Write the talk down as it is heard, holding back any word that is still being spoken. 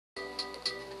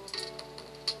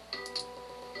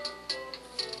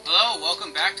Hello,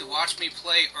 welcome back to Watch Me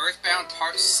Play EarthBound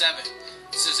Part 7.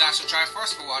 This is Astral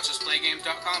Triforce for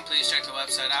watchmeplaygames.com. Please check the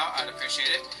website out, I'd appreciate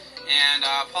it. And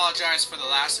I apologize for the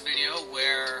last video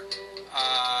where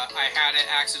I had it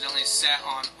accidentally set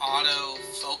on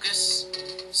autofocus.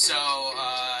 So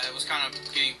it was kind of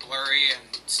getting blurry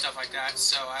and stuff like that.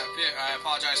 So I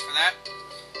apologize for that.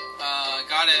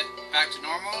 Got it back to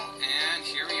normal, and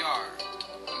here we are.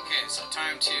 Okay, so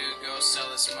time to go sell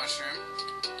this mushroom.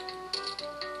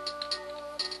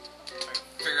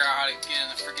 Figure out how to get in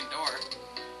the freaking door.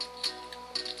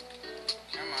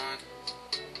 Come on.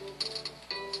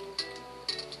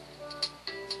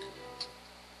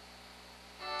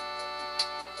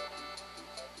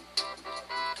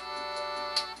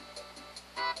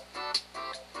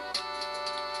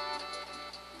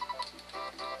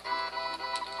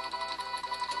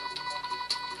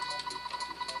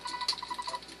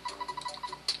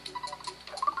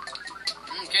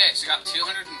 Okay, so I got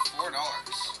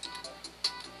 $204.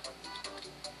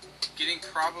 Getting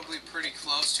probably pretty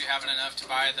close to having enough to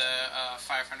buy the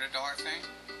 $500 thing.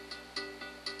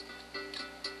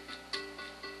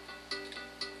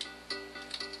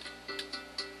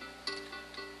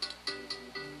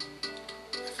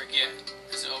 I forget.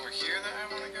 Is it over here that I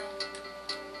want to go?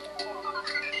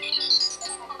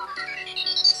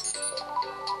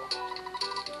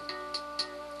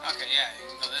 Okay, yeah, you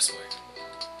can go this way.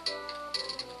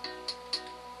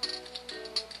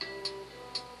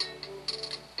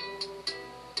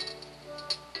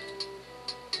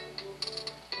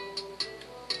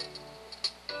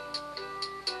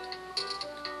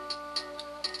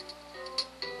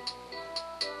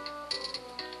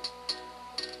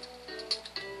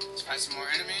 Find some more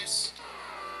enemies.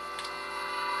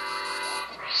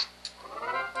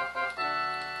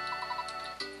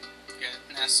 Get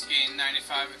Nest gain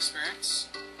 95 experience.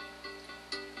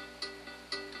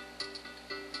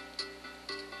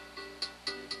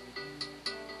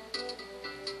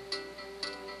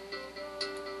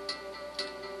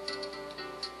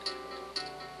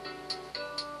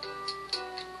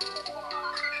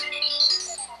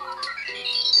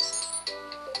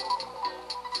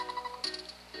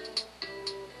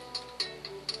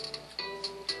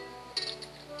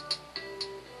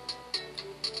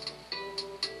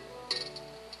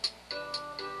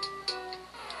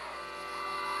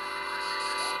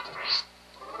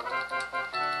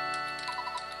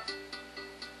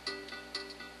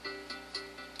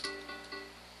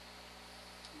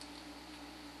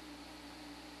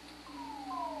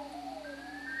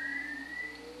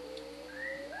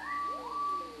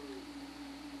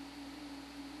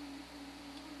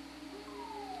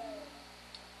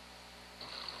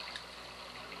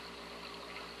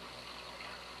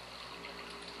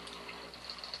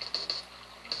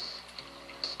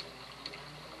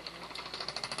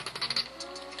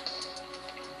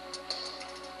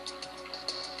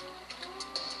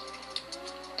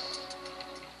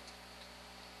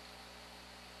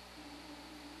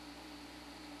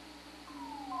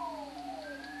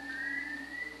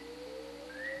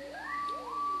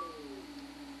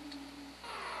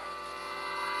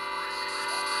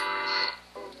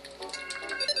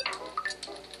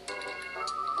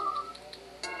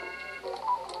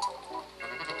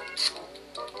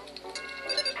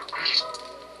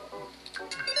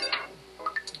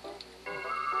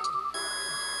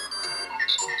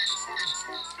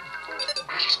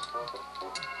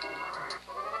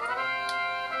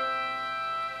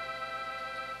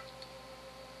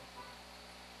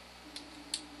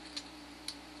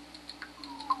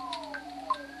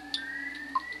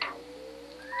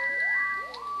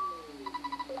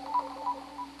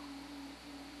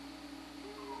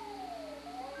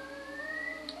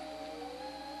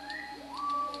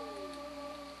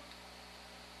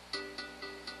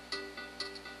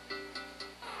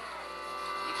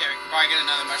 Okay, we can probably get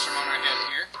another mushroom on our head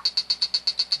here.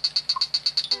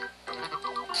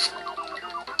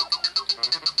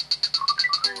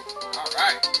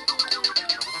 Alright.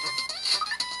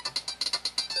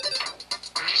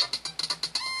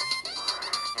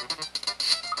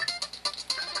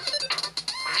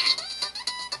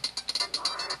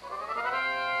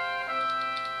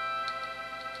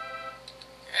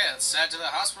 Okay, let's head to the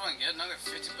hospital and get another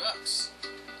 $50.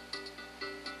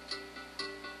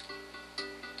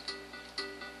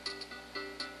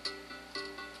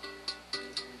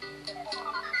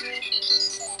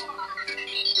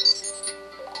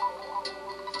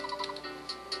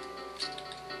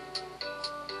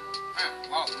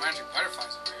 Wow, magic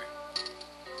butterflies over here.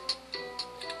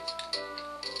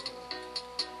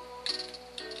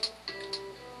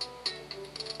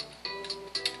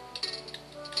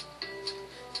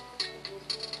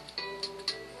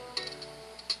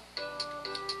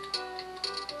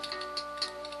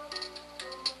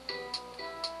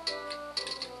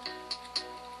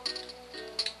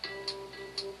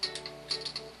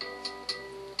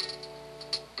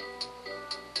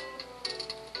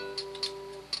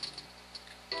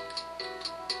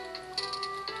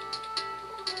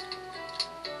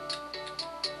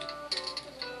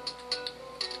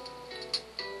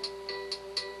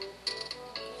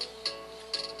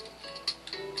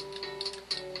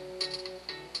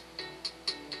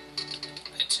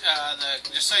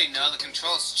 just so you know, the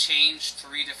controls changed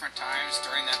 3 different times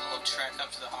during that little trek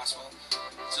up to the hospital.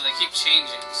 So they keep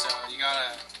changing, so you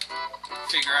gotta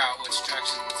figure out which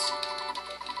directions,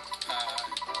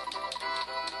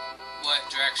 what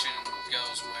direction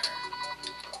goes where.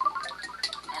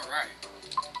 Alright.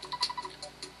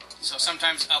 So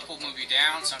sometimes up will move you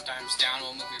down, sometimes down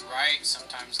will move you right,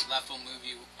 sometimes left will move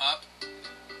you up.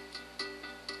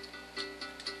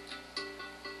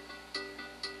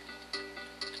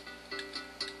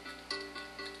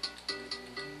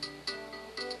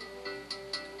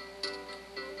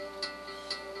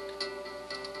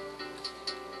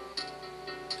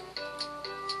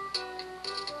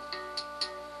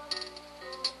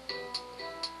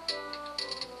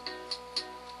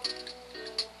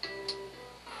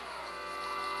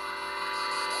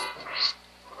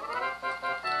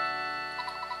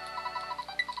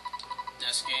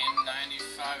 Just gained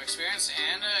 95 experience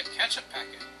and a ketchup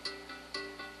packet.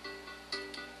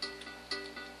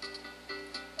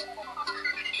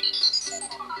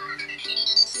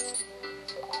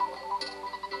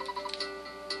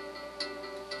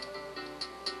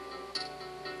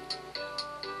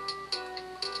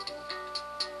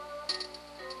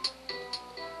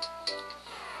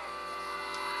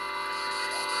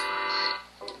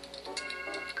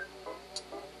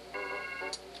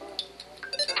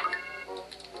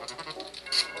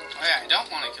 Oh yeah, I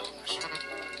don't want to kill the mushroom.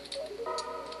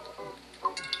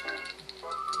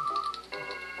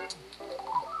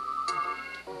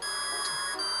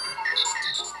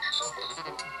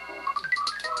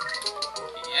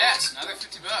 Yes, another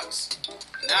 50 bucks.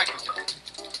 Now I can kill it.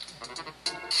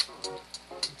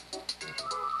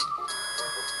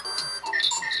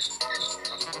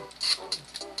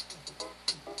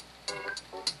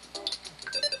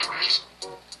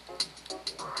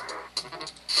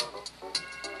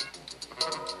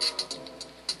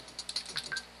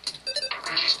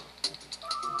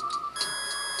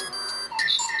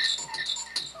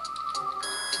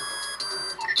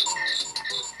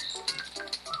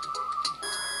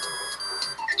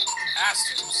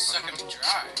 Bastards, sucking me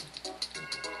dry.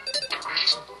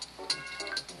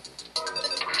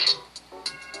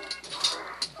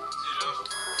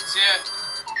 See ya.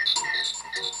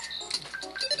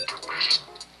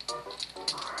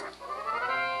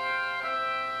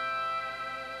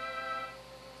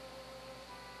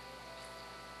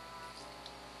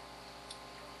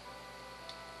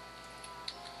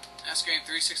 That's gained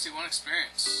 361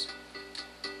 experience.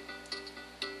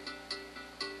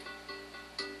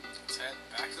 Let's head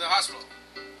back to the hospital.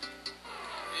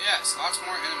 Yes, lots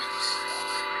more enemies.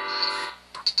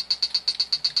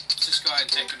 Let's just go ahead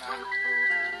and take them out.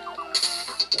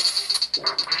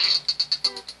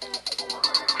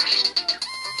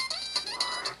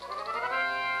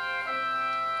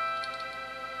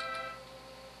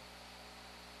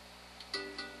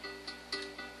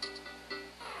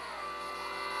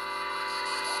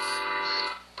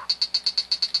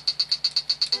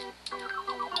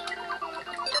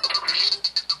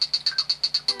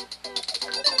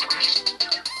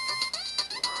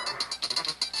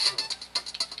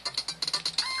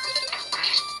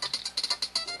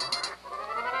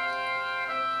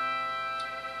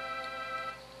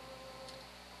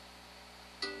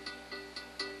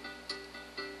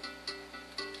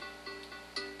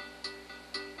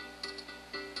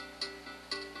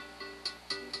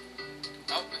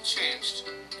 Oh, it changed.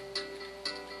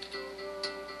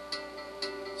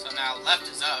 So now left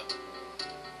is up.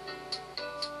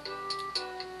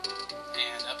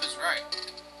 And up is right.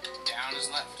 Down is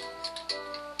left.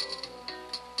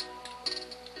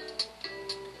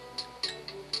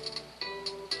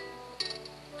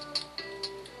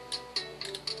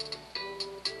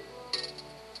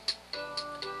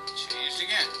 Changed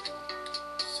again.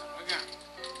 So again.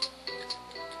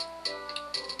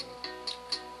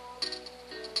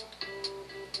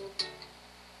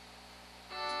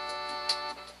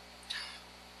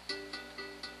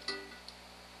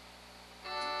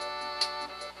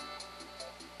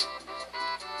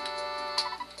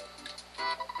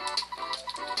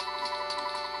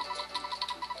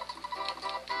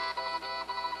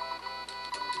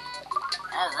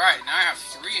 Alright, now I have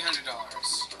 $300.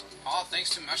 All thanks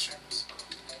to mushrooms.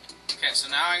 Okay, so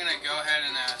now I'm going to go ahead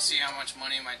and see how much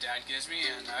money my dad gives me,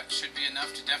 and that should be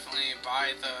enough to definitely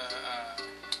buy the,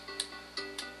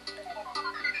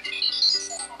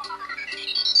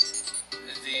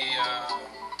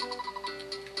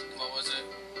 what was it?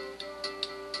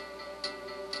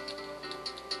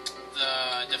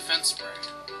 The defense spray,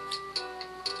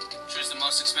 which is the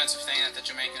most expensive thing that the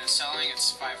Jamaican is selling.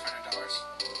 It's $500.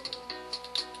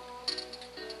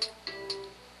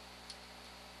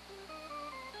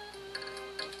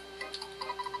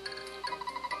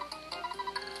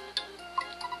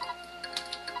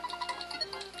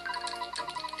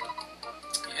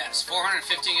 Yes,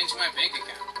 415 into my bank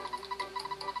account.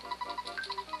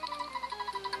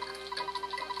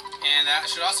 And that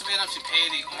should also be enough to pay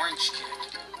the orange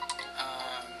kid.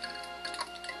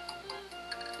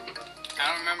 I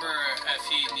don't remember if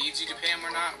he needs you to pay him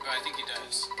or not, but I think he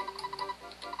does.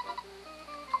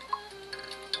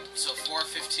 So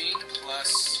 415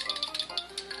 plus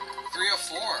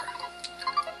 304.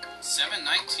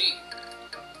 719.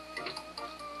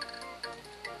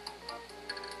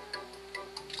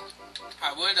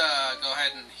 I would go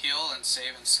ahead and heal and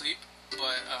save and sleep,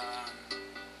 but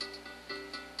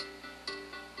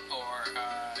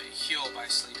heal by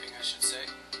sleeping, I should say.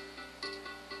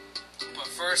 But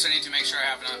first, I need to make sure I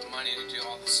have enough money to do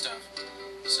all this stuff.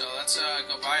 So let's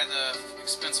go buy the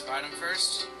expensive item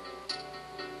first.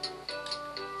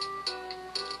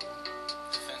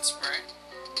 Defense spray.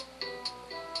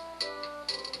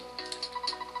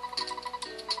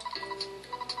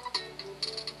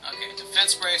 Okay,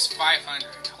 defense spray is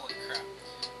 500. Holy crap.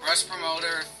 Rust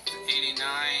promoter,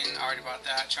 89. Already bought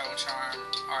that. Travel charm.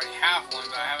 Already have one,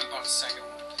 but I haven't bought a second one.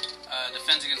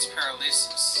 Defense against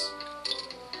paralysis.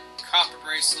 Copper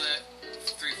bracelet,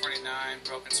 349.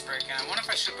 Broken spray can. I wonder if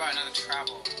I should buy another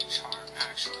travel charm,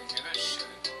 actually. Maybe I should.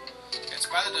 Okay, let's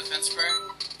buy the defense spray.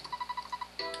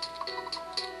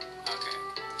 Okay.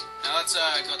 Now let's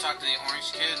go talk to the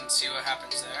orange kid and see what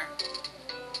happens there.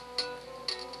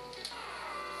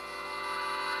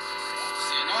 It's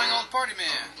the annoying old party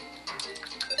man.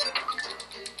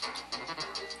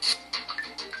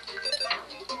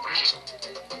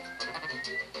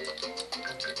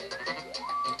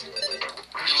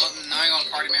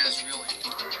 Party man is really.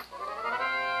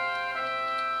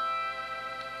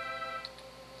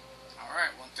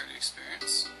 Alright, 130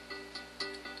 experience.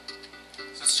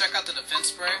 So let's check out the defense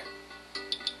spray.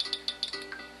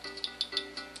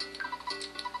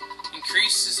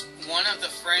 Increases one of the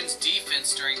friend's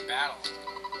defense during battle.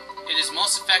 It is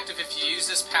most effective if you use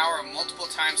this power multiple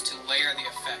times to layer the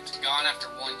effect. Gone after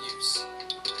one use.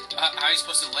 How are you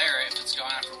supposed to layer it if it's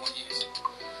gone after one use?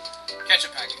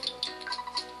 Ketchup packet.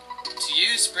 To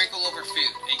use, sprinkle over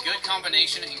food. A good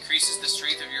combination increases the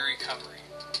strength of your recovery.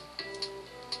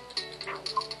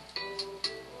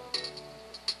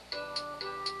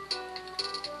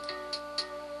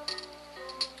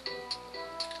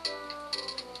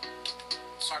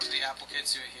 Let's talk to the apple kid,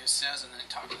 see what he says, and then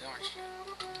talk to the orange kid.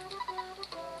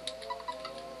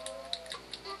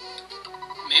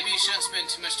 Maybe you shouldn't spend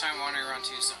too much time wandering around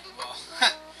Twoson. Well,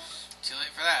 too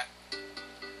late for that.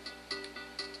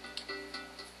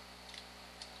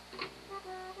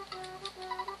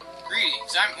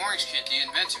 Greetings, I'm Orange Kid, the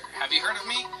inventor. Have you heard of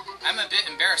me? I'm a bit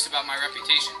embarrassed about my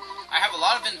reputation. I have a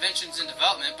lot of inventions in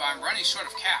development, but I'm running short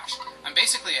of cash. I'm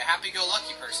basically a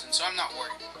happy-go-lucky person, so I'm not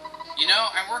worried. You know,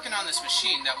 I'm working on this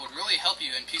machine that would really help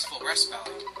you in Peaceful Rest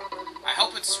Valley. I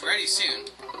hope it's ready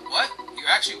soon. What? You're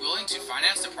actually willing to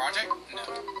finance the project? No.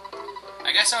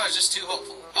 I guess I was just too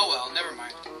hopeful. Oh well, never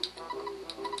mind.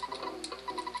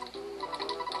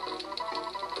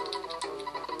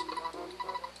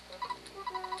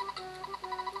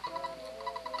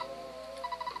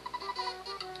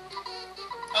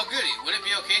 Oh goody, would it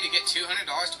be okay to get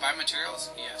 $200 to buy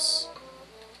materials? Yes.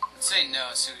 Let's say no,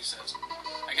 let's see what he says.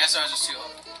 I guess I was just too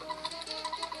hopeful.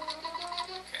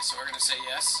 Okay, so we're gonna say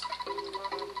yes.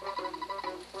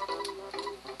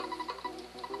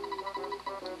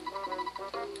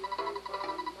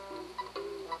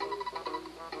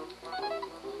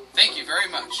 Thank you very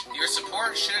much. Your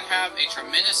support should have a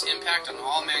tremendous impact on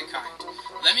all mankind.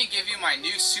 Let me give you my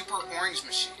new Super Orange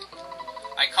machine.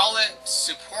 I call it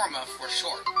Suporma for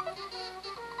short.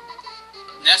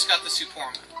 Ness got the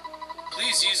Suporma.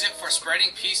 Please use it for spreading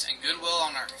peace and goodwill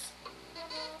on Earth.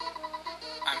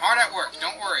 I'm hard at work,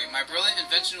 don't worry. My brilliant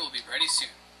invention will be ready soon.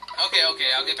 Okay,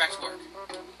 I'll get back to work.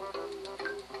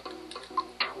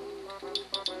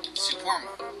 Suporma.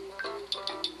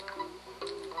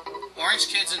 Orange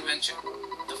Kid's invention.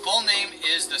 The full name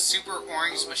is the Super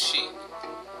Orange Machine.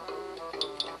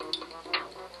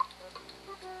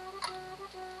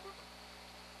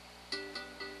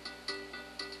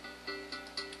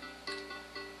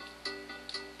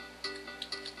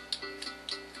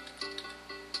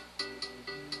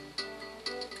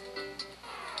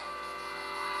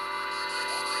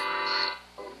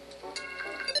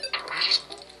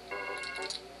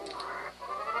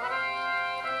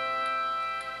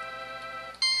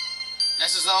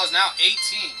 SSL is now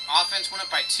 18. Offense went up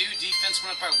by 2, defense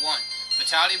went up by 1.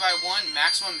 Vitality by 1,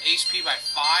 maximum HP by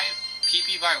 5,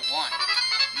 PP by 1.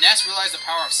 Ness realized the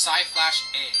power of Psi-Flash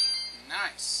A.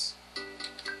 Nice.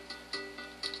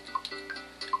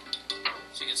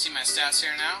 So you can see my stats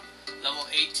here now. Level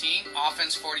 18,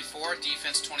 offense 44,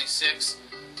 defense 26,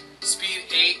 speed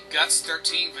 8, guts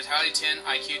 13, vitality 10,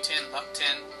 IQ 10, luck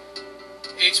 10,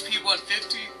 HP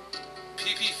 150,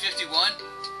 PP 51,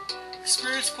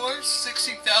 experience points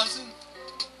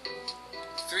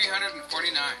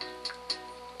 16,349.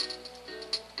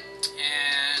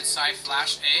 And Psi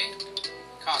Flash A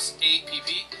costs 8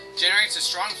 PP, generates a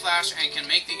strong flash and can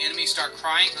make the enemy start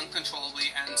crying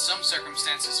uncontrollably and in some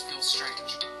circumstances feel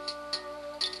strange.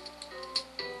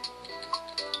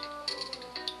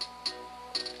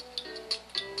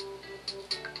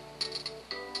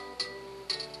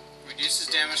 Reduces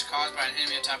damage caused by an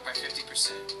enemy attack by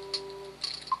 50%.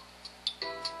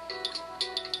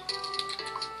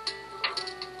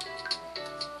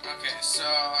 Okay, so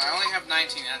I only have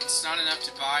 19, and it's not enough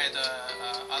to buy the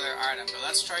other item, but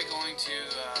let's try going to...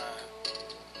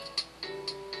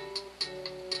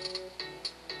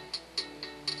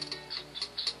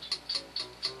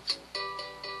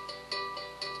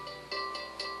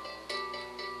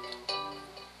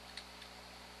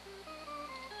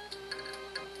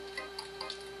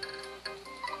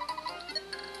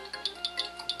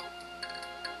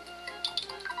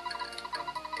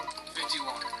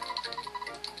 51.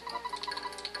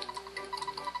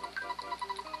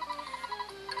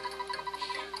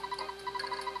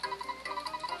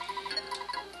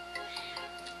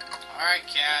 Alright,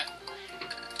 cat.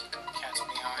 Cat's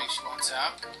meowing, she wants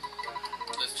out.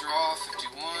 Withdrawal,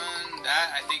 51.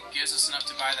 That, I think, gives us enough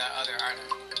to buy that other item.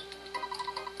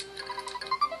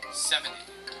 70.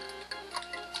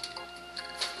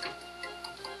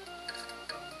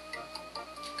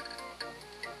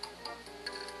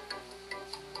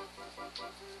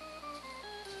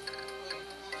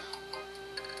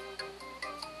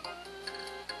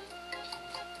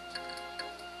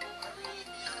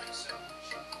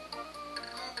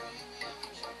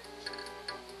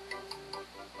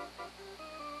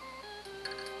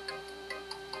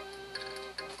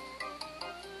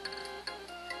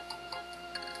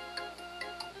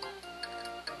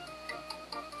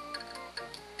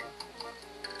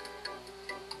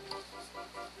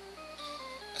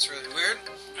 That's really weird.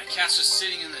 My cat's just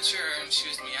sitting in the chair and she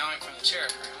was meowing from the chair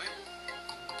apparently.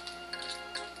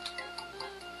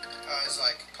 I was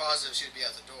like positive she'd be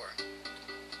at the door.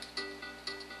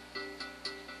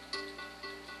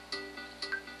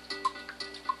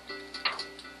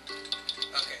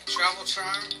 Okay, travel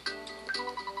charm.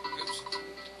 Oops.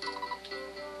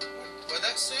 What'd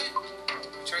that say? I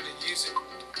tried to use it.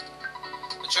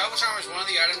 The travel charm is one of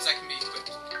the items that can be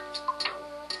equipped.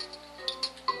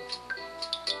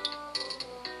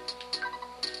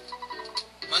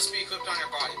 Must be equipped on your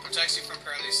body. Protects you from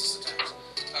paralysis attacks.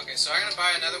 Okay, so I'm going to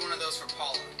buy another one of those for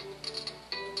Paula.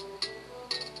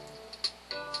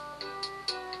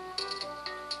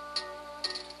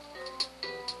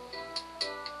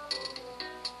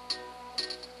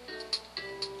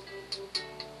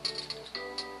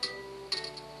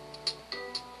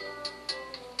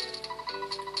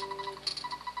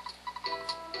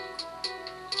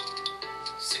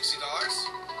 $60.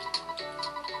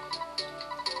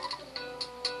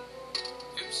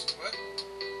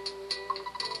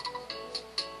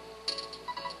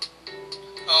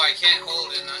 Oh, I can't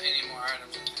hold in any more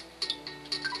items, I think.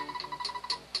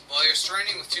 Well, you're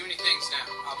straining with too many things now.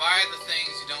 I'll buy the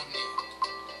things you don't need.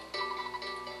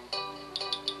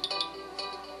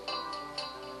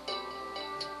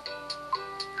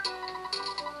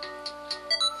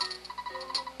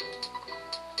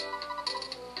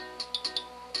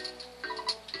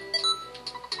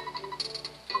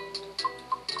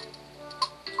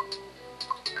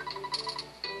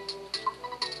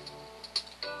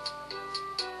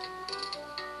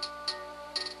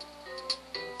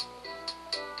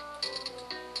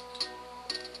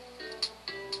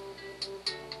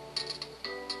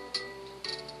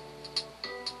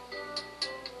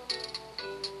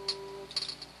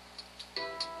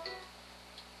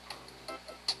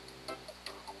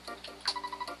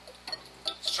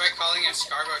 Try calling at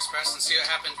Cargo Express and see what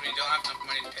happens when you don't have enough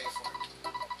money to pay for it.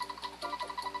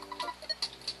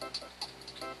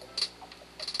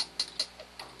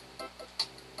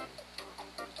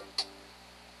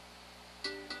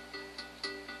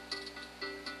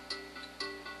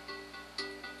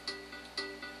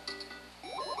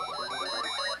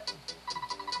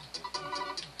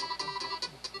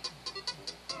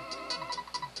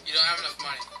 You don't have enough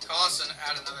money. Call us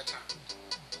at another time.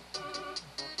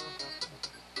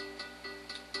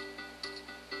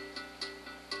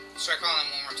 Let's try calling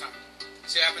him one more time.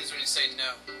 See what happens when you say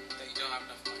no, that you don't have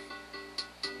enough money.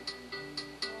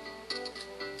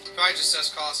 Probably just says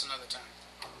call us another time.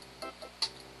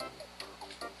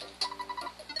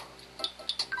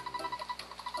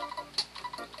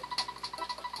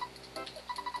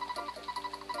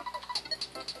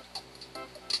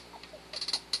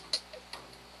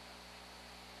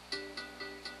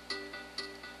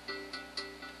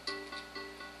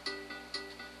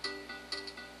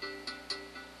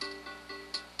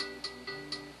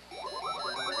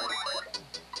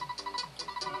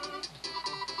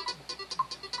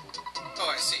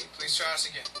 try this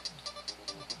again.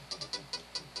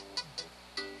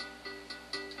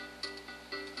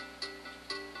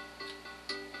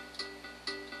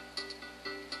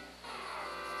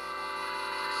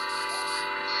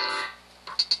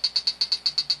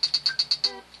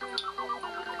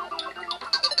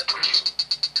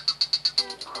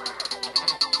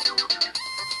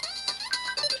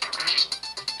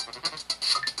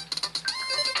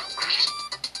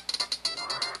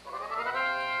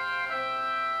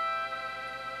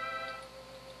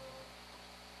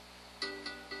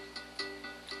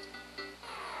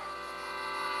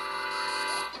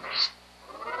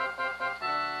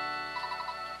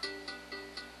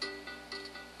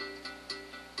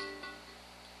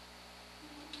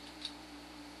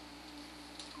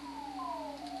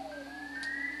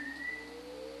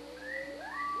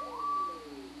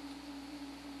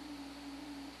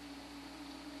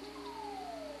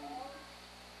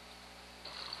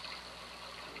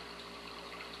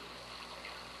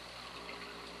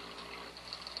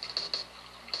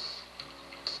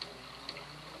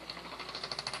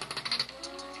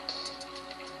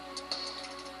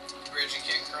 Bridge you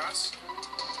can't cross.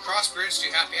 Cross bridge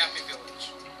to Happy Happy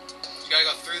Village. You gotta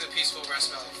go through the peaceful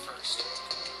rest valley first.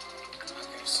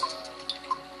 Okay, so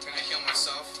I'm gonna heal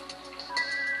myself.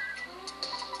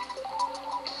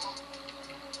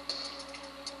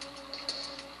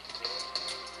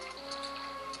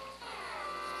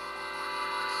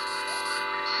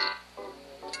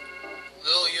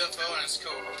 Little UFO and its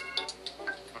cohort.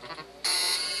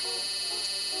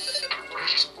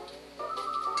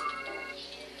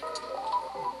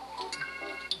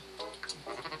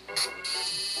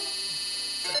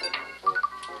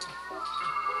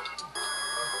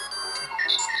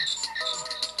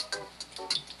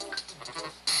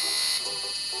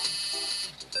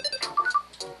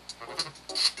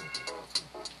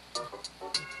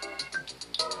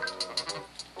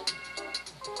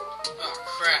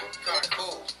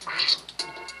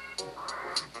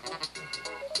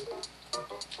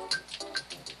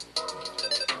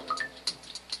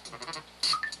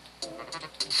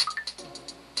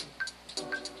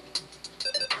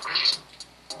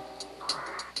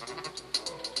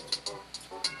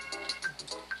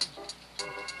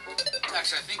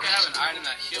 Actually, I think I have an item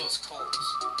that heals colds.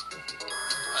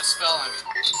 A spell, I mean.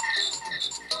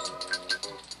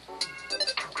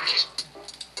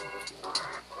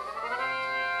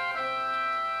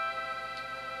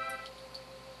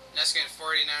 Next game,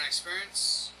 489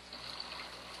 experience.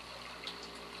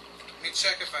 Let me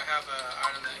check if I have an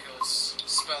item that heals, a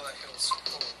spell that heals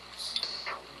colds.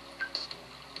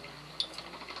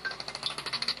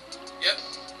 Yep.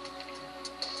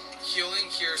 Healing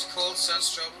cures cold,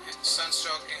 sunstroke,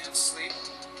 and sleep.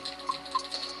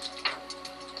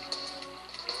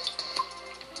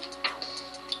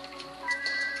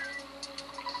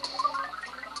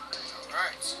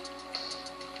 Alright.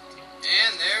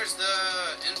 And there's the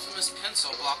infamous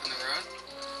pencil blocking the road.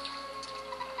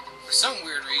 For some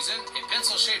weird reason, a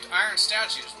pencil-shaped iron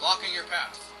statue is blocking your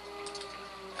path.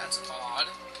 That's odd.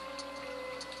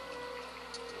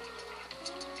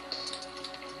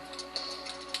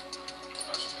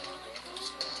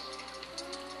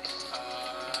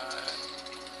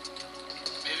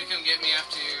 Come get me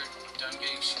after you're done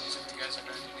getting shoes if you guys are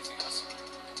going to do anything else.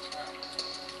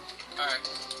 Alright.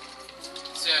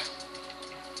 See ya.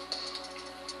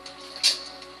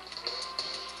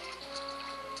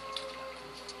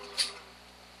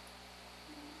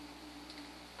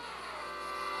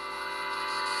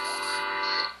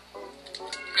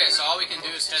 Okay, so all we can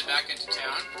do is head back into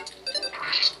town.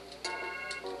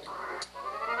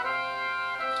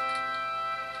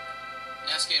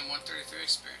 Next game, 133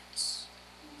 experience.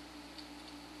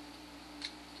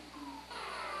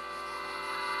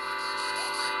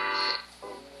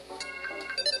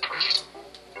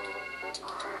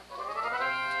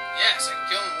 Yes, I can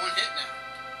kill him in one hit now.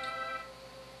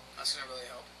 That's gonna really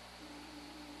help.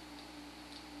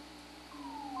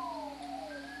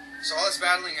 So all this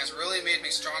battling has really made me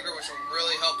stronger, which will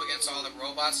really help against all the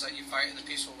robots that you fight in the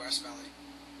Peaceful Rest Valley.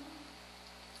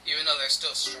 Even though they're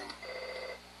still strong.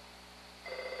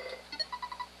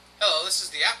 Hello, this is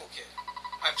the Apple Kid.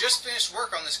 I've just finished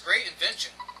work on this great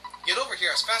invention. Get over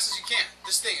here as fast as you can.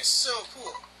 This thing is so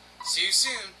cool. See you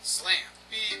soon. Slam.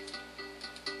 Beep.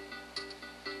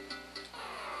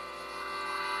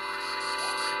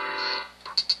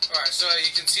 Alright, so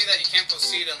you can see that you can't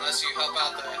proceed unless you help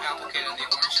out the Apple Kid and the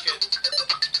Orange Kid.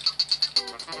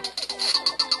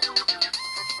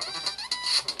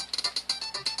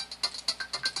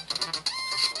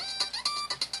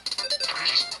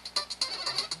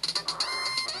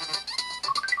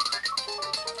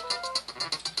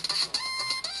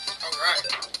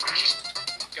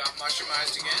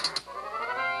 customized again.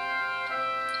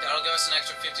 That'll give us an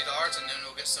extra $50, and then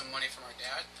we'll get some money from our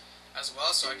dad as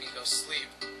well, so I can go sleep.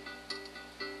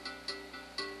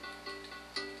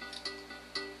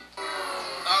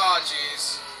 Oh,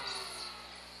 jeez.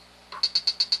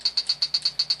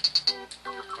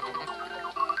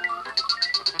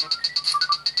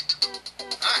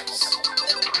 Nice.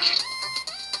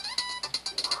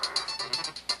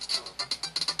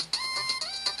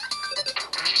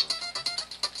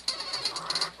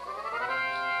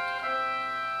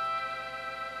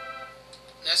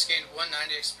 Nest gained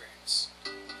 190 experience.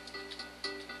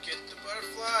 Get the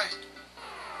butterfly.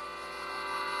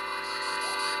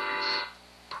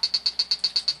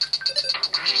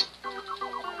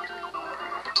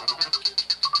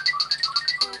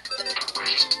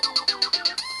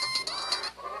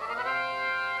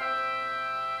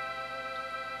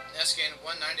 Nest gained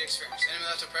 190 experience. Enemy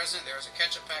left a present. There was a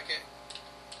ketchup packet.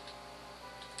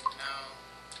 No.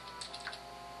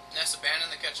 Nest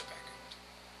abandoned the ketchup packet.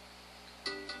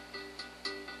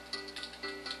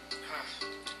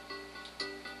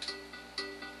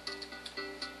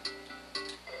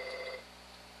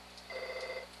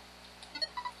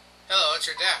 Hello, it's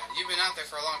your dad. You've been out there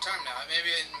for a long time now. Maybe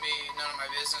it'd be none of my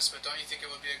business, but don't you think it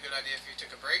would be a good idea if you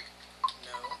took a break?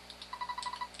 No.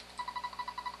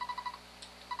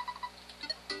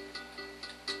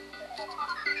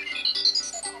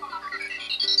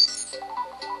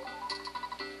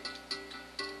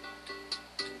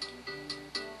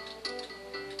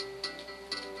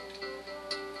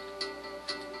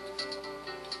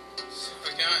 So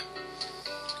we're going.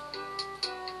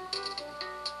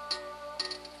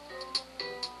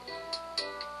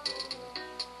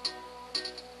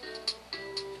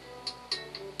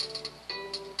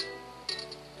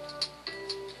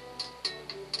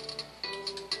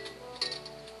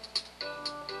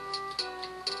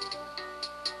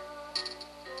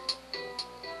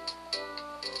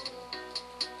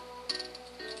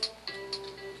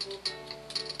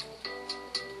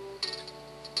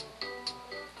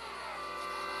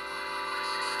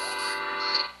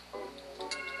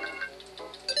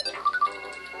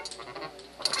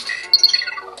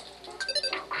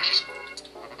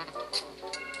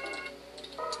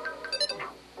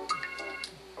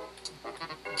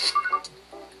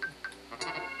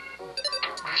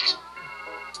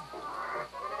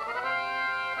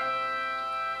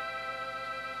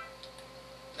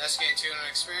 Nest gained 200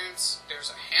 experience. There's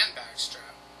a handbag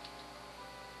strap.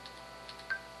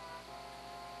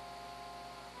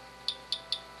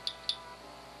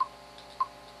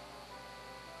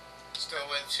 Still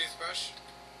with toothbrush.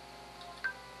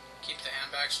 Keep the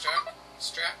handbag strap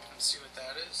and see what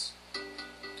that is.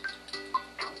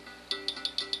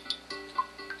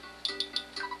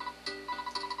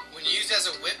 When used as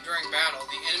a whip during battle,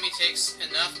 the enemy takes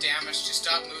enough damage to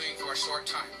stop moving for a short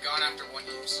time. Gone after one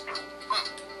use. Huh.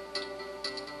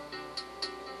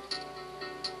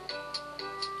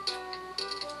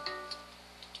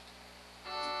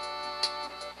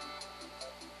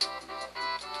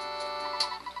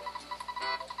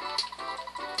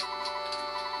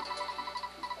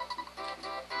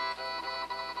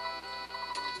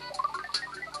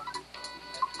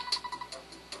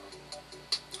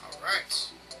 Alright.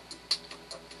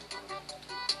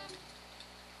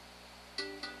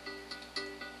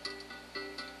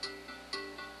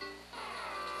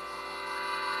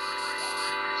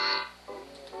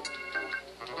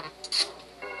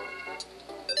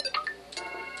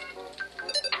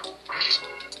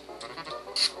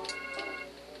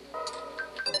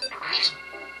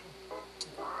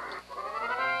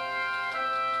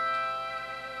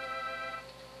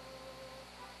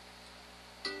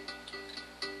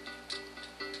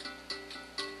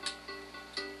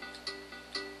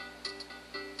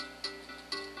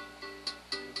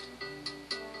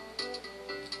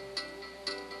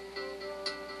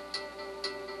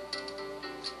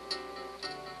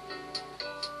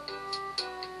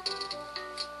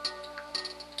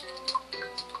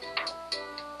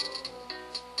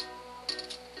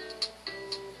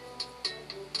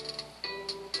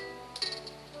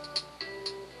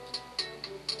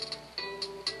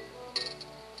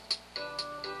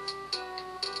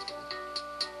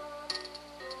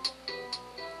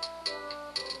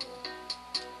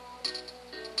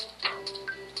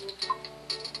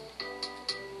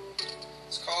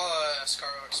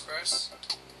 Express.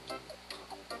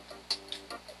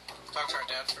 Talk to our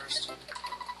dad first.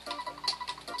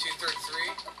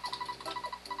 233.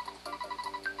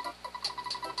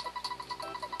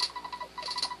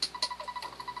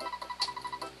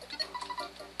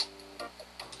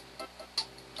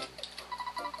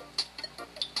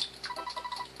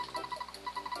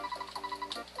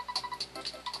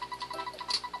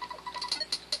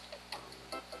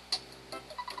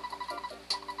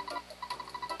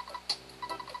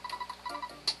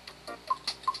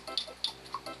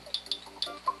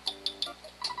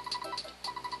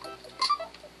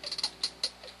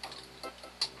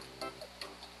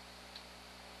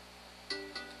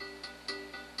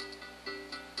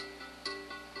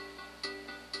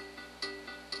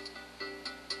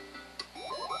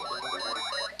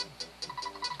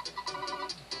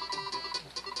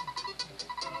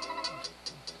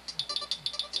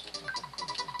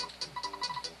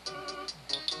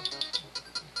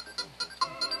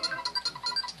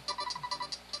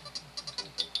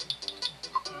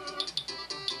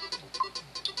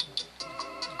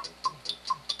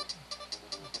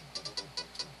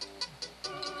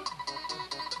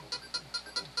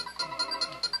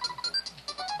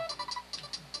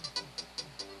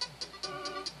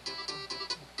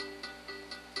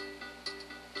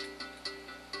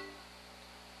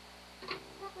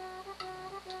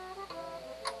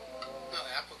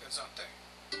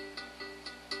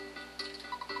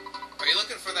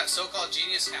 for that so-called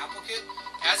genius apple kid,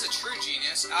 as a true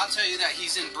genius, I'll tell you that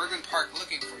he's in Bergen Park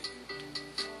looking for you.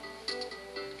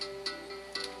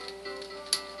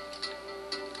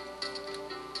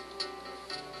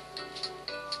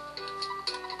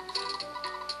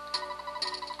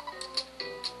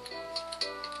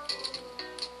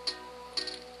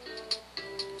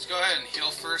 Let's go ahead and heal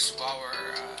first while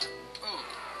we're, oh.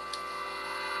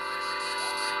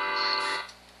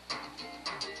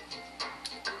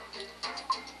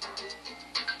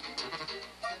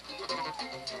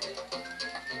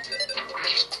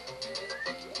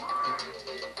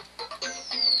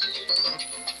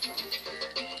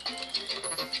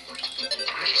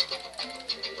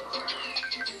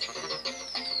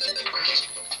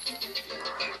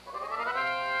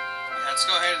 Let's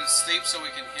go ahead and sleep so we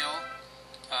can heal.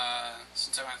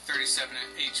 Since I'm at 37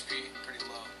 HP, pretty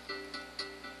low.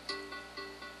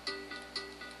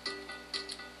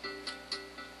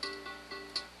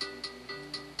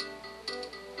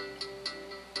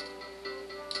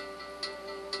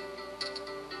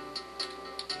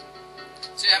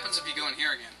 See what happens if you go in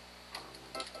here again.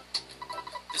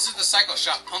 This is the cycle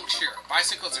shop Puncture.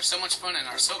 Bicycles are so much fun and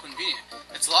are so convenient.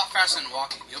 It's a lot faster than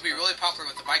walking. You'll be really popular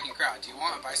with the biking crowd. Do you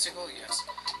want a bicycle? Yes.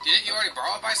 Didn't you already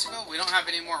borrow a bicycle? We don't have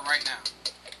any more right now.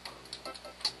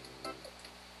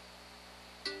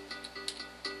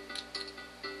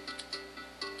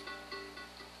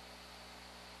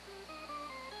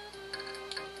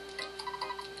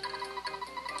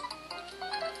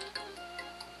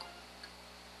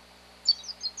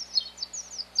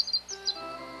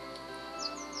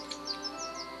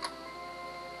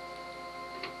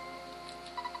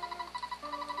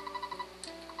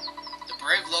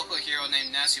 Brave local hero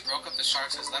named Ness who broke up the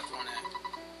sharks has left one egg.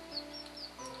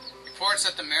 Reports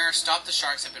that the mayor stopped the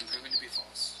sharks have been proven to be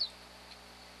false.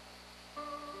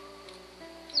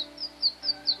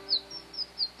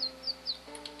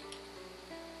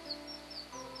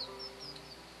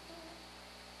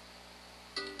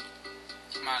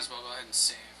 Might as well go ahead and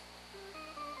save.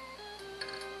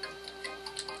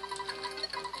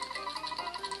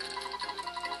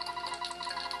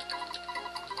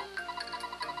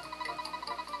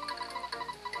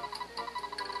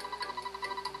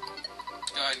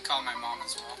 Go ahead and call my mom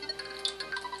as well.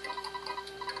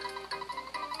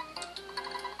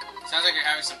 Sounds like you're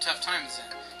having some tough times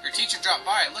then. Your teacher dropped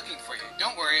by looking for you.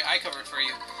 Don't worry, I covered for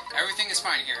you. Everything is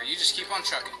fine here. You just keep on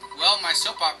trucking. Well, my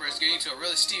soap opera is getting to a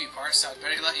really steamy part, so I'd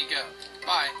better let you go.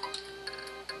 Bye.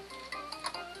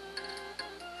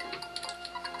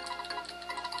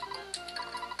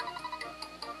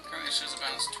 Currently shows a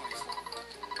balance of 24.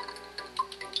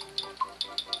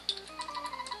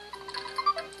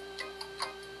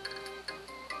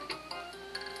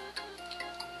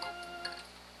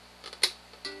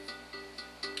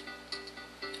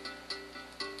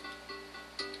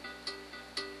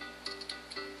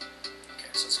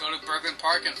 Let's go to Bergen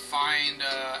Park and find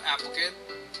Apple Kid,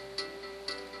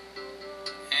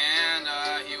 and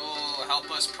he will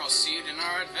help us proceed in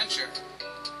our adventure.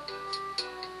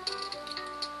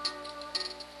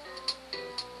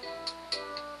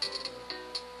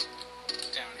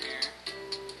 Down here.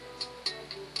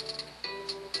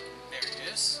 There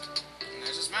he is. And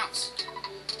there's his mouse.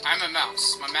 I'm a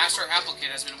mouse. My master Apple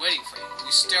Kid has been waiting for you.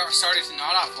 We started to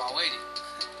nod off while waiting.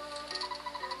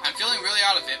 I'm feeling really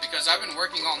out of it because I've been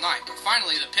working all night, but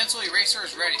finally the pencil eraser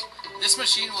is ready. This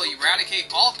machine will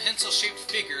eradicate all pencil-shaped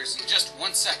figures in just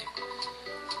 1 second.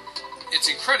 It's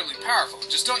incredibly powerful.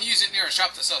 Just don't use it near a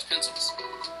shop that sells pencils.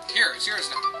 Here, it's yours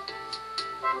now.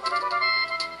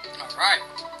 Alright,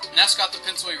 Ness got the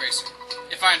pencil eraser.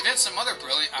 If I invent some other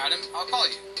brilliant item, I'll call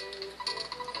you.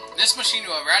 This machine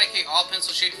will eradicate all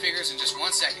pencil-shaped figures in just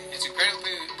 1 second. It's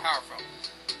incredibly powerful.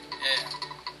 Yeah.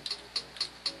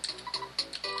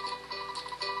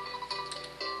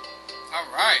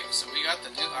 Alright, so we got the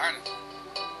new item.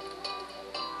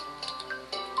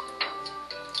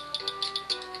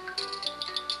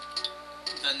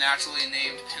 The naturally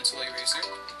named pencil eraser.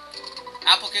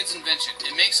 Apple Kid's invention.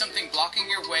 It makes something blocking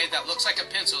your way that looks like a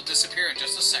pencil disappear in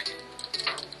just a second.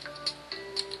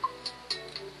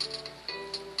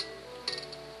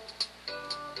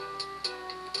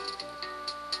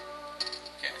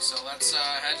 Okay, so let's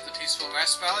head to the Peaceful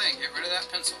Rest Valley and get rid of that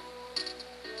pencil.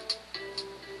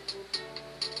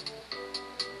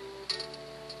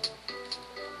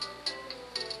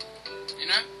 You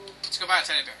know, let's go buy a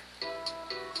teddy bear.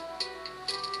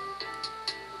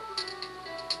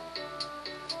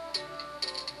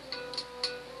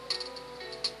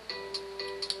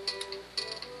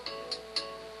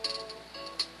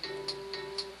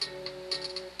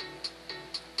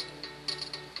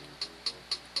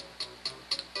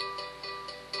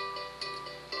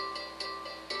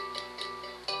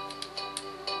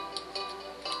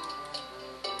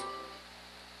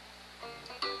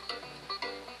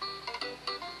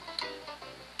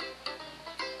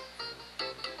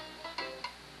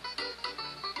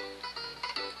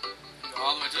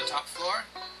 top floor.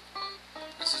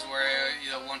 This is where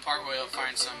one part where you'll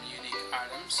find some unique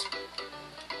items.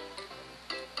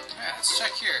 Yeah, let's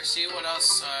check here. See what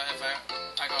else. If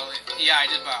I got all yeah, I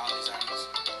did buy all these items.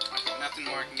 Okay, nothing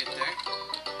more I can get there.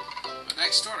 But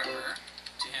next door to her,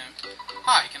 to him.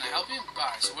 Hi, can I help you?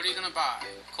 Buy. So what are you gonna buy?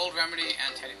 Cold remedy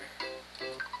and teddy bear.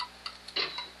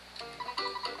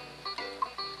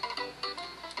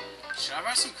 Should I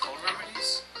buy some cold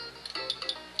remedies?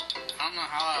 I don't know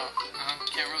how. I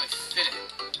can't really fit it.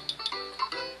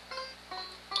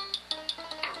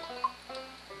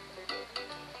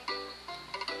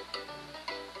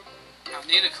 I'll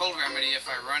need a cold remedy if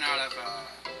I run out of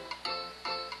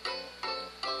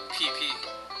PP.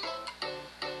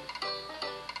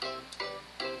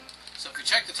 So if we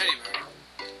check the teddy bear,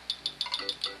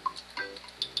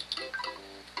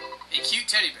 a cute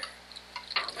teddy bear.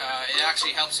 It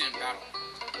actually helps you in battle.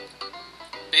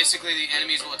 Basically, the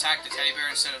enemies will attack the teddy bear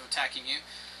instead of attacking you.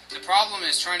 The problem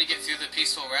is trying to get through the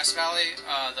Peaceful Rest Valley.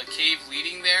 The cave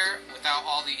leading there, without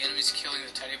all the enemies killing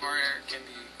the teddy bear, can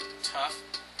be tough.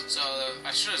 So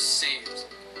I should have saved.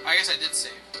 I guess I did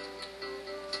save.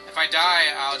 If I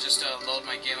die, I'll just load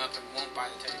my game up and won't buy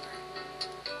the teddy bear.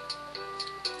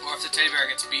 Or if the teddy bear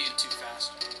gets beaten too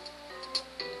fast.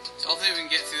 So hopefully we can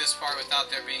get through this part without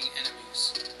there being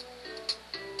enemies.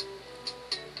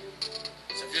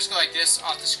 So if you just go like this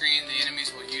off the screen, the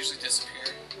enemies will usually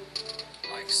disappear.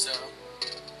 Like so.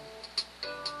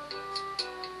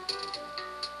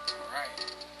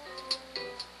 Alright.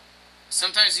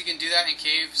 Sometimes you can do that in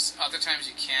caves, other times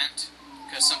you can't.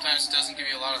 Because sometimes it doesn't give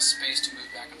you a lot of space to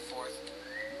move back and forth.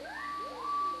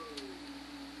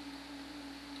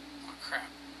 Oh crap.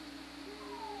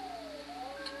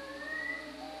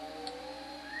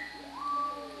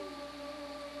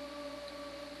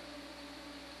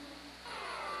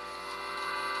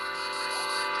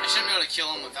 I shouldn't be able to kill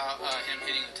him without him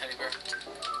hitting the teddy bear.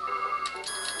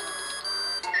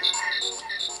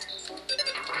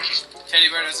 Teddy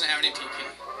bear doesn't have any PP.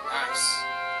 Nice.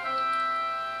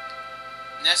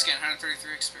 Next game,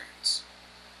 133 experience.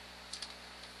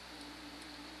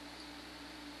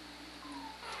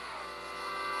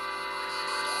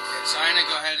 Okay, so I'm going to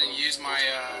go ahead and use my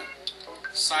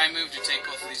side move to take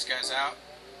both of these guys out.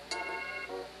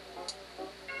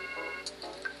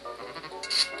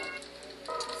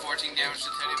 Damage to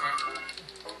teddy bear. Okay,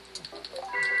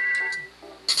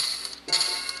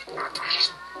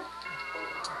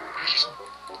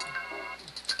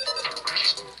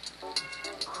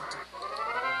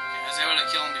 I was able to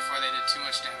kill him before they did too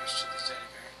much damage to the teddy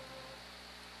bear.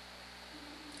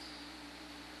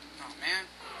 Oh man.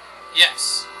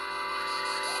 Yes.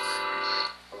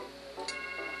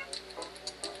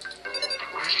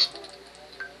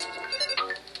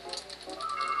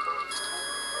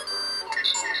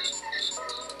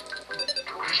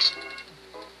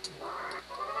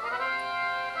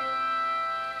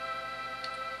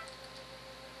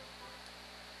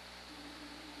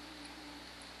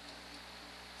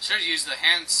 Should use the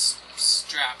hand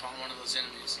strap on one of those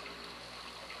enemies.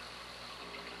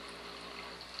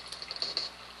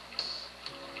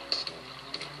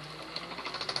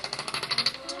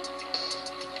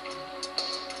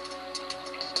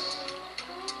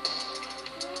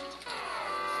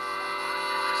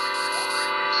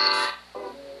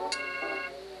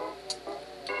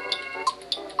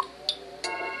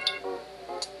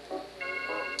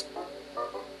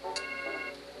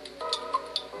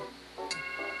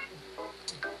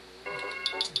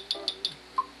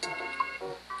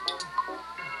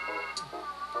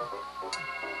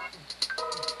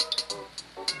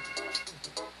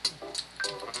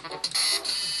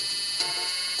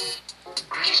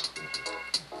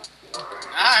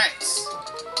 Nice!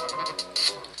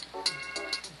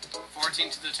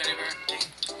 14 to the teddy bear. Dang.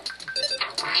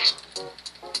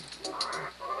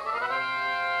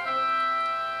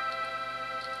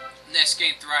 Next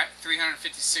game,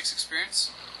 356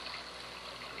 experience.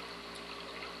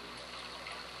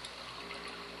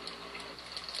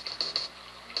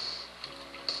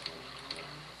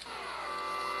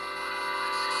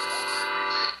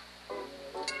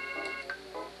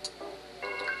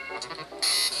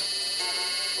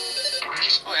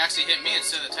 Oh, he actually hit me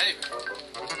instead of the teddy bear.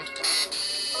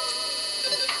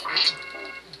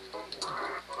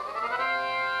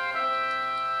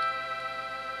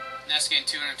 Next game,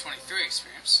 223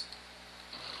 experience.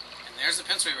 And there's the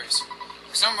pencil eraser.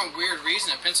 For some weird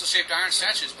reason, a pencil-shaped iron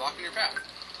statue is blocking your path.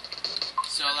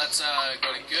 So let's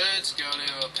go to goods, go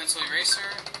to pencil eraser,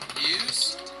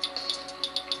 use.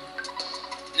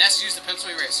 Next, use the pencil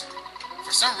eraser.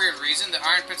 For some weird reason, the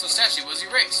iron pencil statue was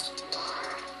erased.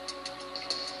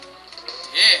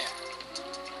 Yeah.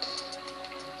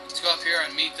 Let's go up here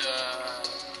and meet the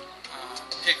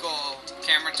pickle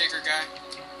camera taker guy.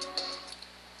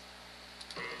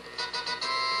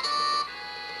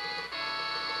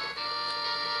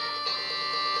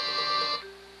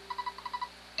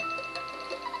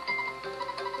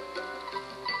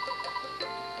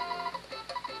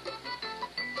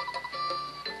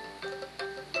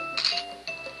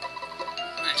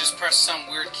 I just pressed some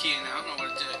weird key and I don't know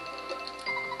what it did.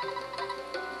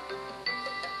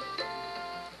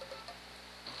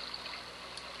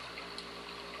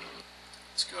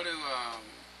 Let's go to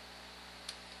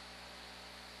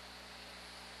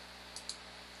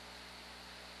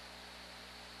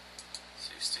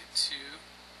save state 2.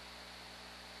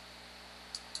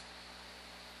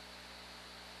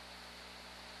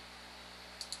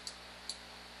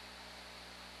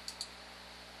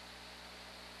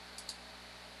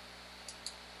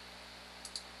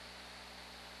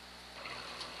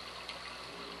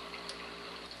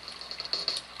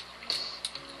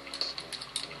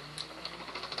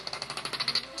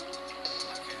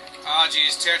 Oh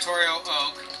geez, territorial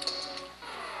oak.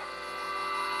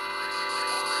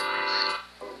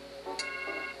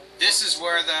 This is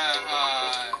where the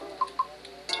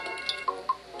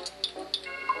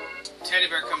teddy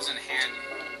bear comes in handy.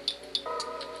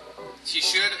 He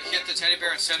should hit the teddy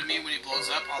bear instead of me when he blows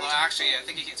up, although actually I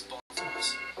think he hits both of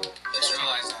us. Just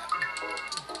realized that.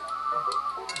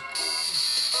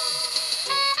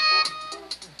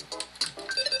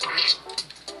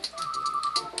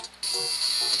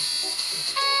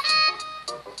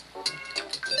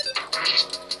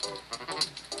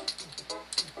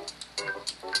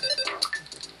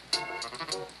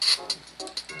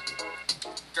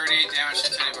 Damage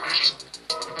to teddy bear.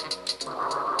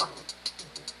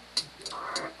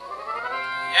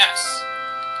 Yes!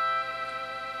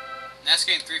 Ness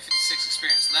gained 356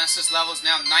 experience. Ness's level is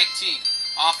now 19.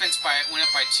 Offense went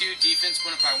up by 2, defense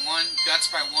went up by 1, guts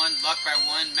by 1, luck by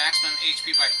 1, maximum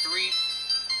HP by 3.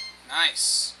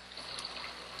 Nice.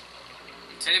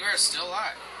 Teddy bear is still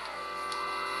alive.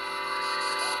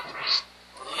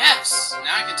 Yes!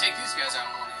 Now I can take these guys out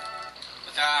in one hit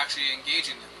without actually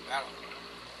engaging them in battle.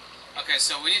 Okay,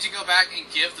 so we need to go back and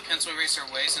give the pencil eraser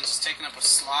away since it's taking up a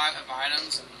slot of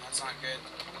items, and that's not good.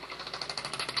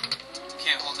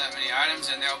 Can't hold that many items,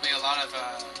 and there will be a lot of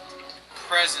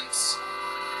presents,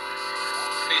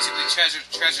 basically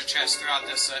treasure chests throughout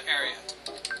this area.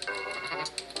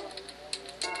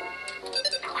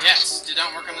 Yes, did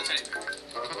not work on the teddy bear.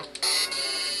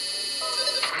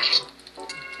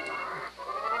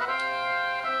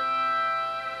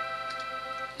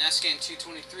 Ness gained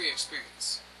 223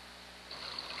 experience.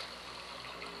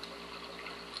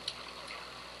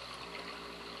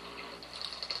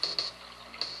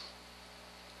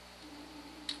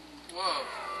 Whoa.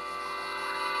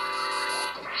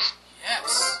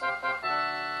 Yes.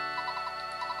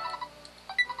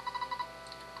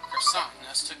 Croissant,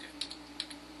 Ness took it.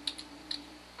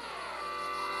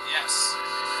 Yes.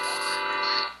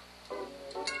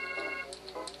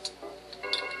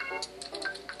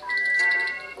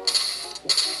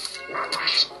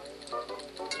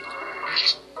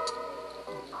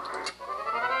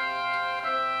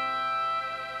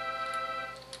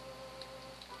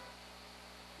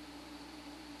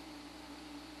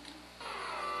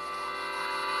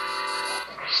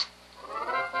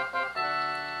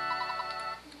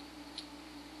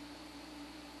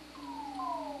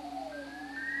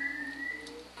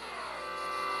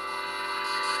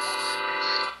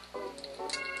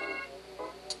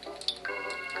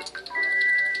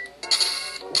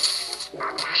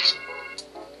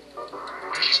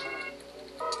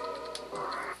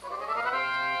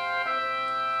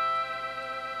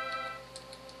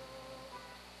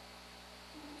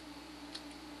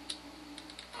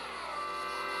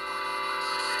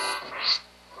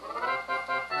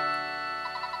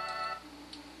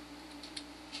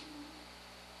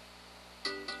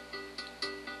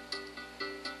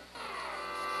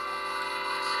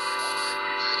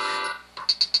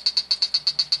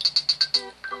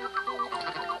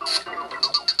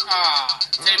 Ah,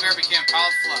 teddy bear became a pile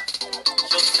of fluff.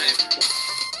 Killed the teddy bear.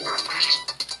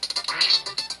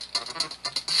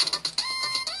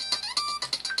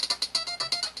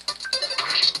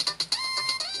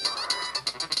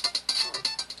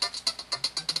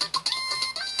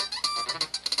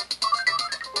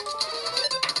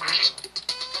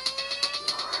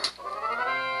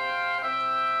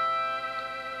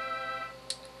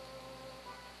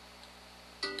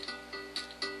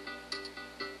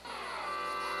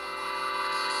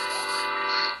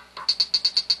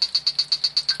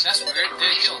 That's weird.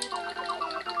 Did it kill him?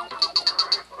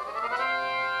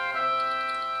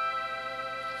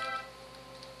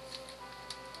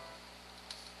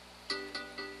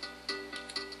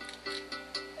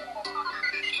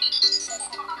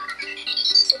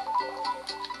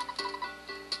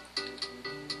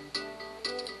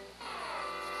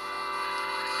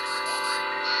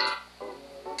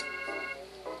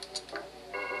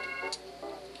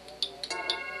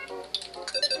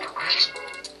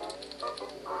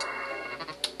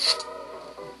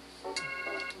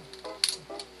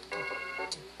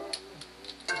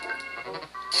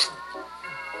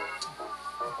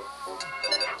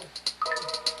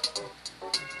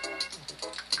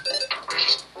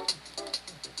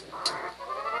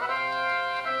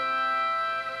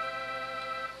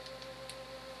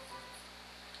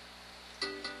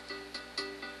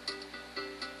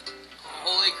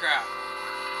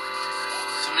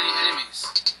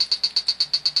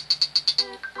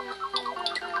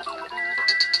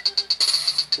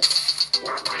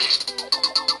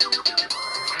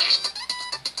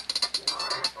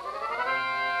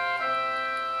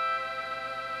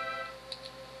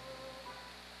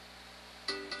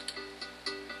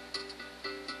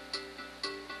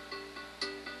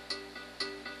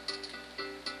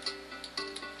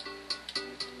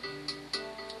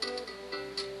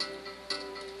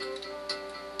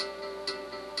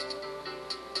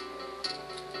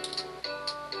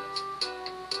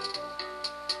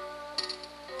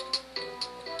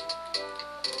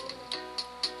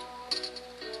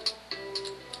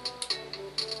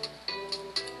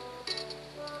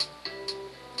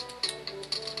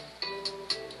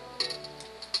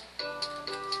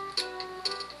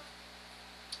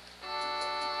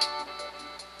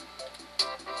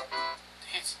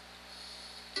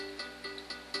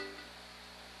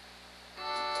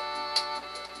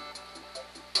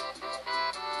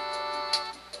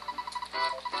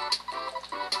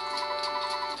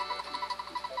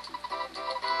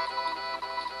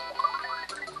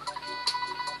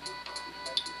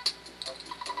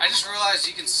 realized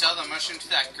you can sell the mushroom to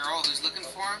that girl who's looking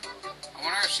for him. I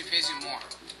wonder if she pays you more.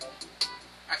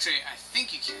 Actually, I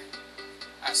think you can.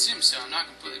 I assume so. I'm not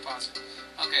completely positive.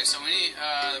 Okay, so we need.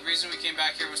 The reason we came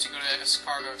back here was to go to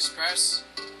Cargo Express.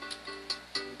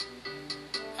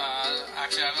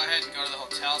 Actually, I'll go ahead and go to the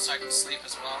hotel so I can sleep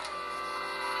as well.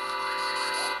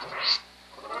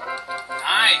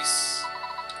 Nice!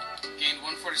 Gained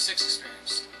 146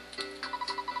 experience.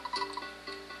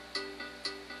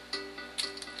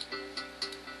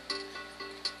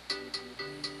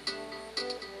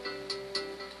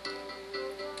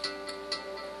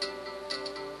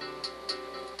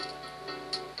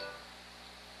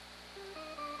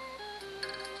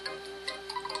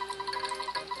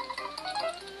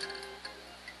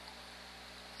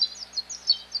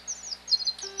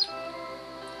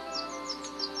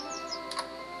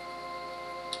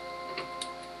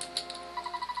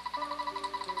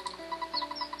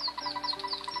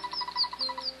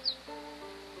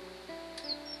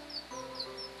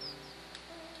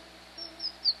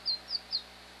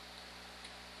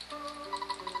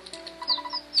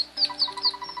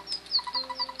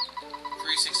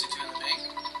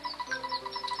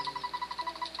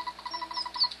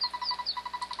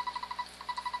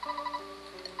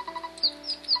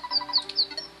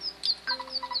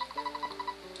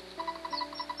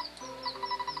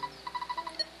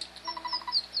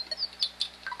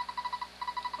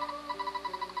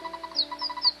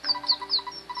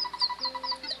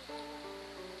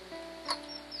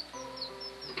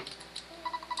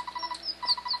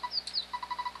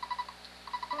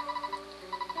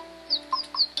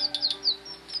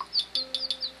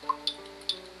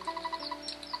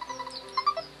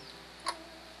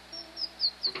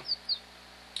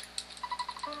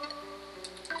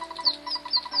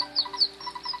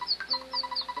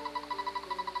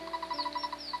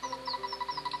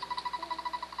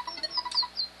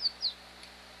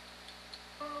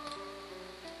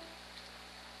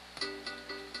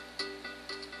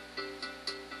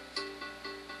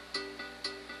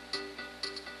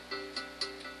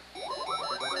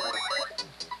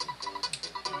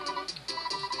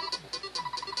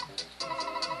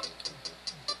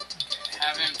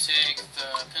 Have him take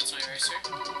the pencil eraser.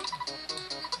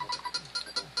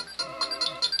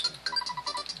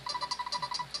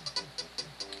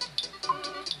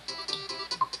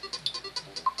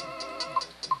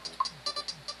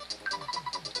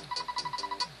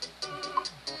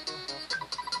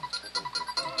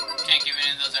 Can't give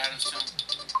any of those items to him.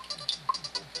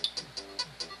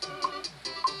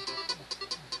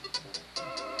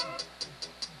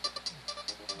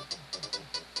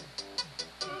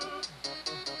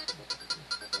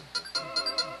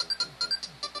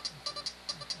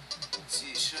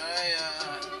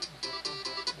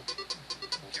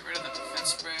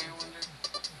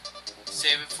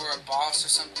 Save it for a boss or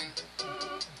something.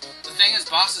 The thing is,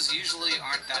 bosses usually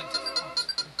aren't that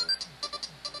difficult.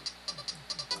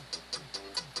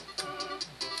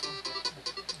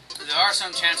 There are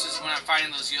some chances when I'm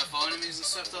fighting those UFO enemies and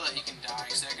stuff though that he can die,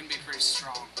 because they're going to be pretty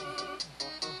strong.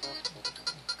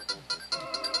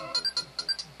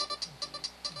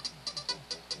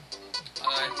 I'll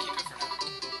go ahead and keep it for now.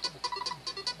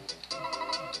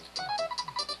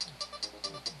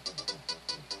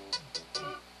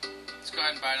 Go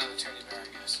ahead and buy another teddy bear, I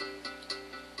guess.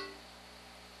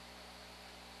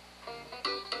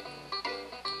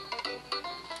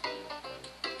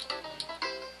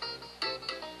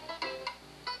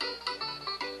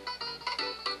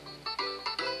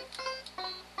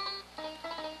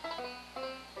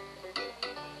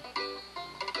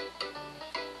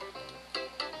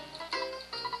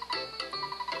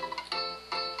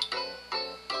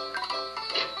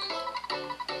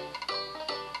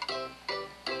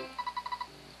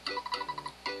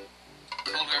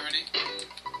 Remedy.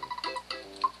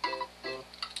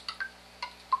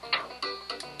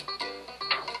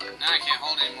 Now I can't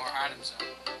hold any more items though.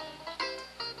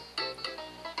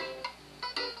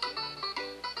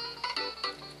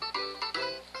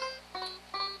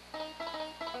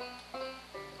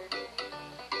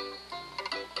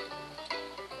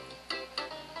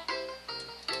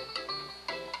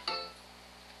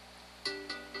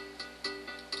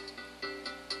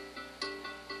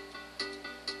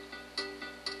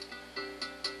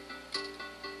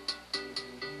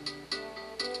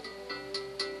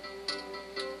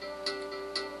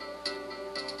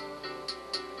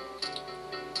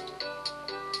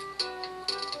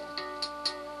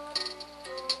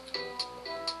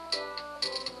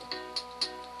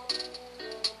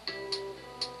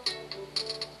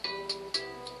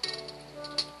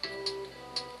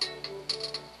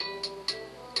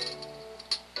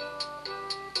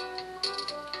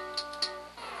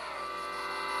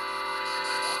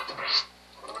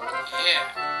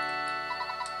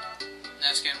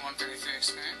 33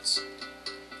 experience.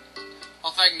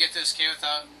 Hopefully I can get to this cave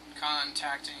without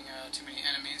contacting too many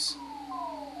enemies.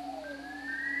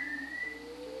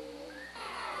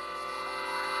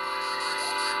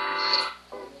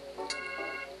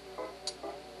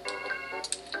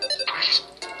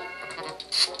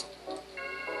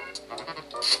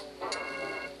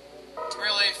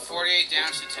 Really? 48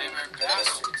 damage to teddy bear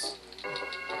bastards.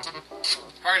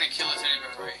 Probably gonna kill a teddy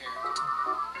bear right here.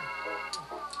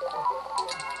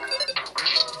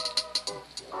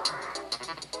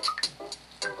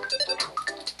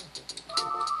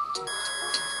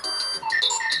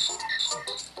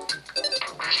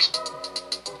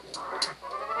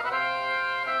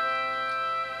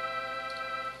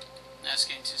 That's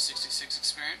getting 266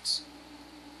 experience.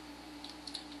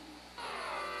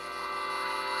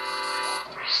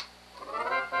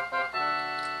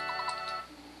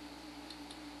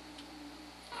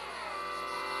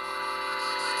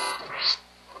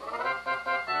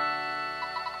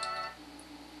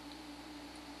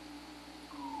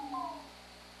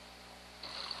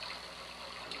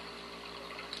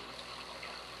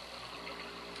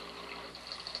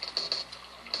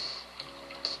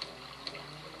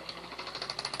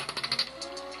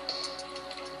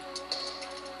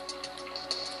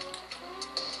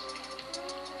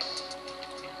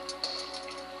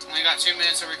 Only got 2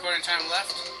 minutes of recording time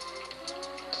left.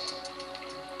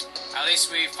 At least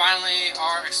we finally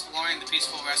are exploring the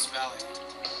peaceful rest valley,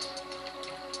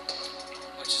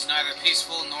 which is neither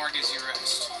peaceful nor gives you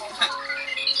rest.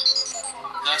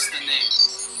 Thus the name.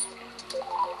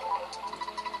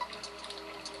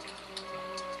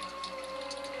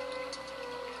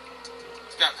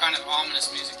 It's got kind of ominous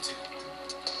music too.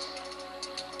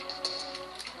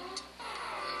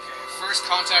 Okay, first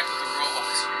contact with the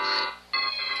robots.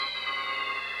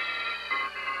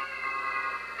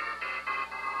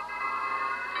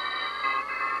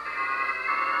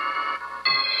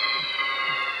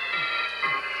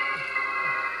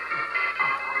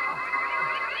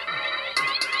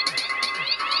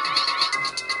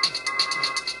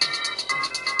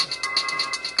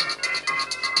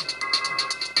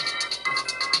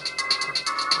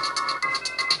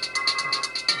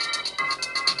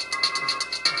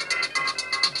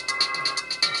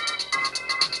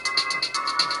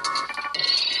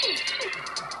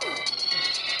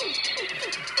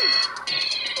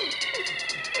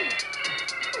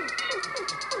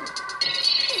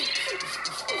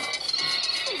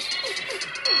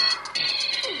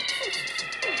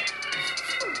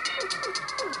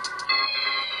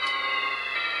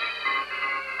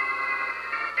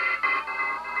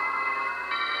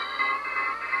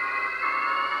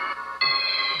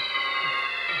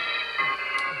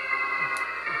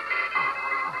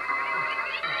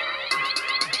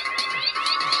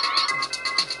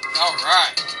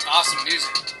 Alright, awesome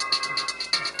music.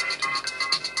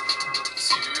 Let's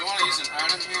see, do we want to use an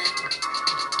item here?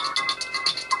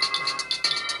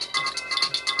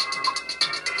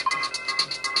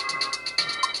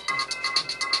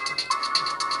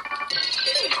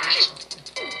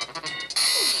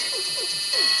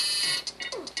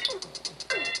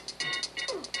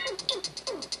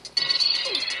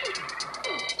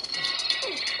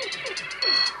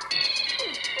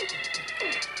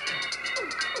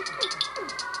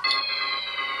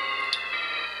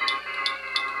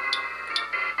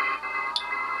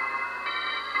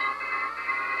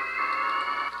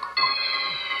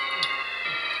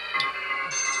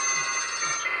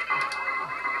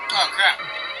 Oh crap.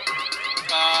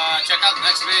 Check out the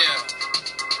next video.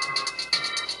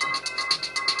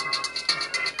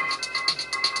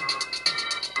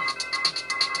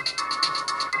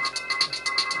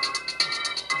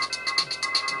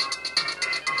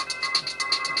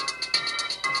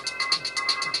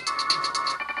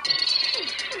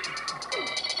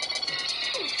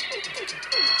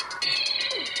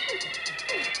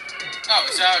 Oh,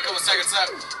 it's a couple seconds up.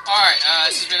 Alright,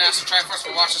 this has been Astral Triforce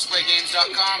for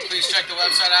watchmeplaygames.com. Please check the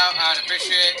website out. I'd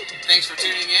appreciate it. Thanks for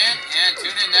tuning in, and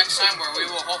tune in next time where we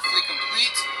will hopefully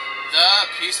complete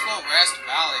the Peaceful Rest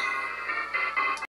Valley.